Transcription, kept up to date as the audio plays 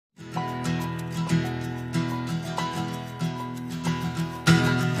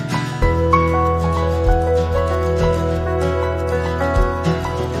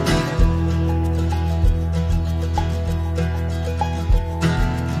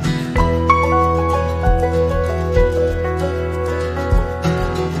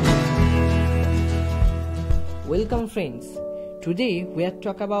friends, today we are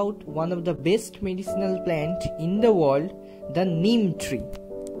talking about one of the best medicinal plant in the world, the neem tree.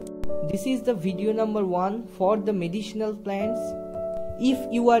 This is the video number 1 for the medicinal plants. If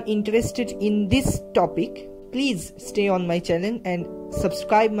you are interested in this topic, please stay on my channel and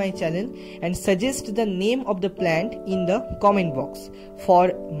subscribe my channel and suggest the name of the plant in the comment box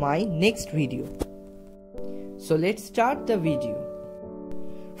for my next video. So let's start the video.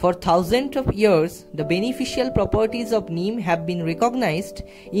 For thousands of years, the beneficial properties of neem have been recognized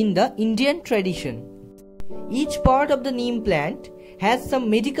in the Indian tradition. Each part of the neem plant has some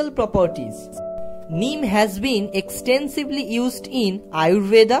medical properties. Neem has been extensively used in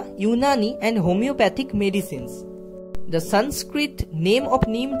Ayurveda, Unani and homeopathic medicines. The Sanskrit name of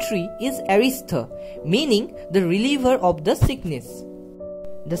neem tree is Aristha, meaning the reliever of the sickness.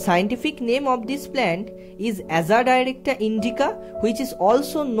 The scientific name of this plant is Azadirecta indica, which is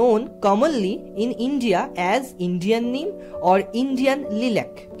also known commonly in India as Indian neem or Indian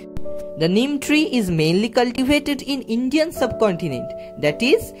lilac. The neem tree is mainly cultivated in Indian subcontinent, that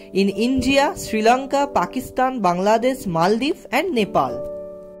is in India, Sri Lanka, Pakistan, Bangladesh, Maldives and Nepal.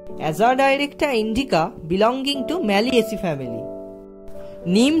 Azadirecta indica belonging to Meliaceae family.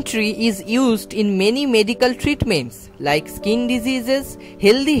 Neem tree is used in many medical treatments like skin diseases,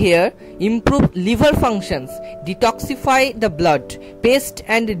 healthy hair, improve liver functions, detoxify the blood, pest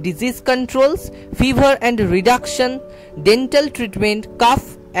and disease controls, fever and reduction, dental treatment,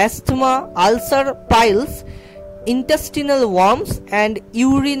 cough, asthma, ulcer, piles, intestinal worms and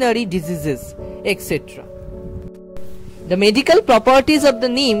urinary diseases, etc. The medical properties of the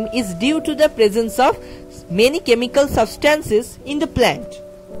neem is due to the presence of many chemical substances in the plant.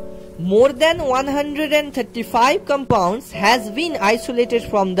 More than 135 compounds has been isolated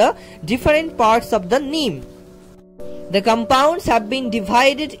from the different parts of the neem. The compounds have been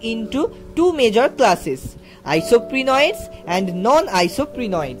divided into two major classes, isoprenoids and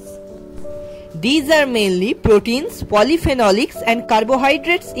non-isoprenoids. These are mainly proteins, polyphenolics and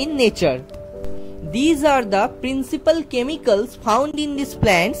carbohydrates in nature. These are the principal chemicals found in these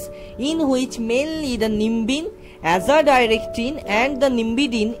plants, in which mainly the nimbin, azadirachtin and the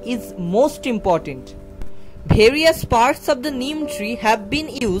nimbidin is most important. Various parts of the neem tree have been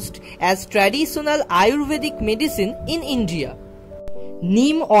used as traditional Ayurvedic medicine in India.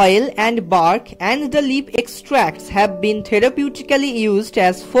 Neem oil and bark and the leaf extracts have been therapeutically used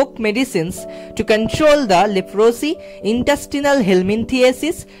as folk medicines to control the leprosy, intestinal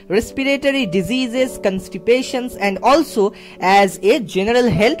helminthiasis, respiratory diseases, constipations and also as a general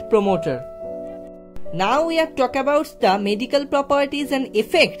health promoter. Now we are talking about the medical properties and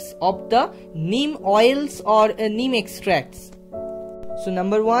effects of the neem oils or neem extracts. So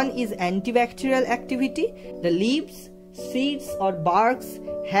number 1 is antibacterial activity. The leaves, seeds or barks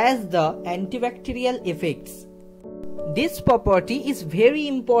has the antibacterial effects. This property is very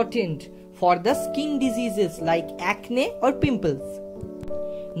important for the skin diseases like acne or pimples.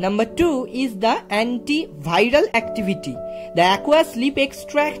 Number 2 is the antiviral activity. The aqueous leaf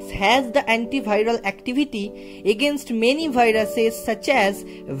extracts has the antiviral activity against many viruses such as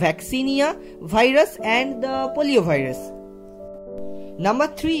vaccinia virus and the poliovirus. Number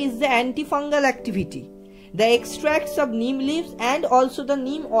 3 is the antifungal activity. The extracts of neem leaves and also the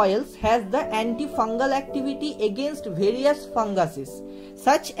neem oils has the antifungal activity against various funguses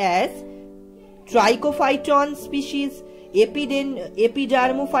such as trichophyton species,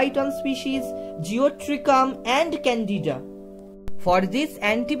 epidermophyton species, geotrichum and candida. For these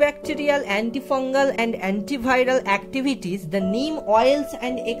antibacterial, antifungal and antiviral activities, the neem oils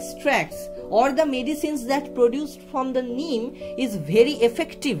and extracts or the medicines that produced from the neem is very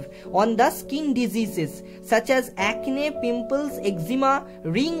effective on the skin diseases such as acne, pimples, eczema,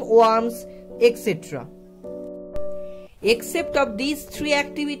 ringworms, etc. Except of these 3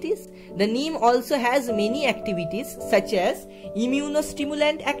 activities, the neem also has many activities such as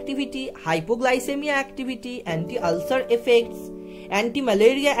immunostimulant activity, hypoglycemia activity, anti-ulcer effects,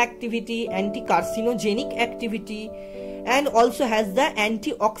 anti-malaria activity, anti-carcinogenic activity and also has the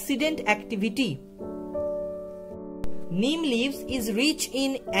antioxidant activity. Neem leaves is rich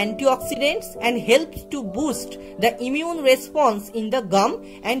in antioxidants and helps to boost the immune response in the gum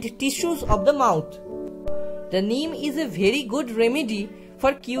and tissues of the mouth. The neem is a very good remedy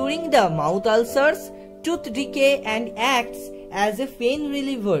for curing the mouth ulcers, tooth decay and acts as a pain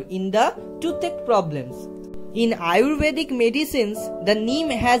reliever in the toothache problems. In Ayurvedic medicines, the neem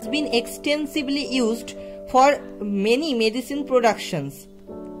has been extensively used for many medicine productions.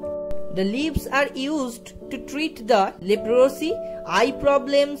 The leaves are used to treat the leprosy, eye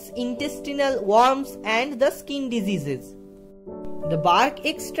problems, intestinal worms and the skin diseases. The bark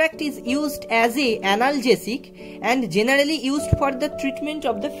extract is used as an analgesic and generally used for the treatment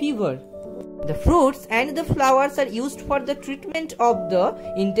of the fever. The fruits and the flowers are used for the treatment of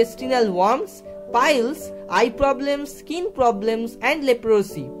the intestinal worms, piles, eye problems, skin problems and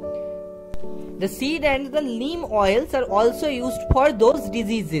leprosy. The seed and the neem oils are also used for those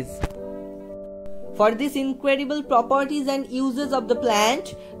diseases. For these incredible properties and uses of the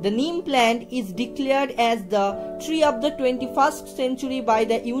plant, the neem plant is declared as the tree of the 21st century by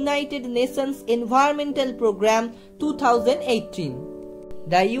the United Nations Environmental Program 2018.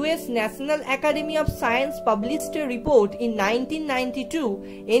 The US National Academy of Science published a report in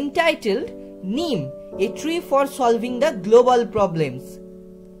 1992 entitled Neem, a tree for solving the global problems.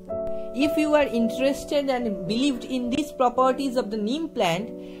 If you are interested and believed in these properties of the neem plant,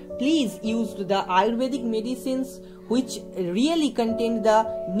 please use the Ayurvedic medicines which really contain the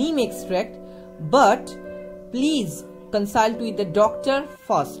neem extract, but please consult with the doctor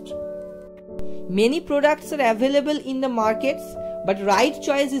first. Many products are available in the markets, but right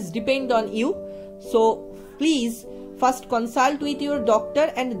choices depend on you. So please first consult with your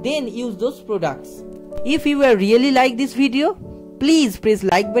doctor and then use those products. If you really like this video, please press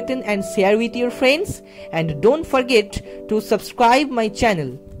like button and share with your friends, and don't forget to subscribe my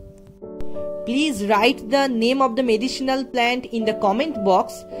channel. Please write the name of the medicinal plant in the comment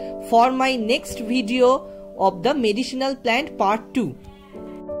box for my next video of the medicinal plant part 2.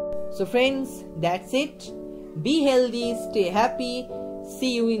 So friends, that's it. Be healthy, stay happy.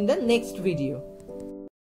 See you in the next video.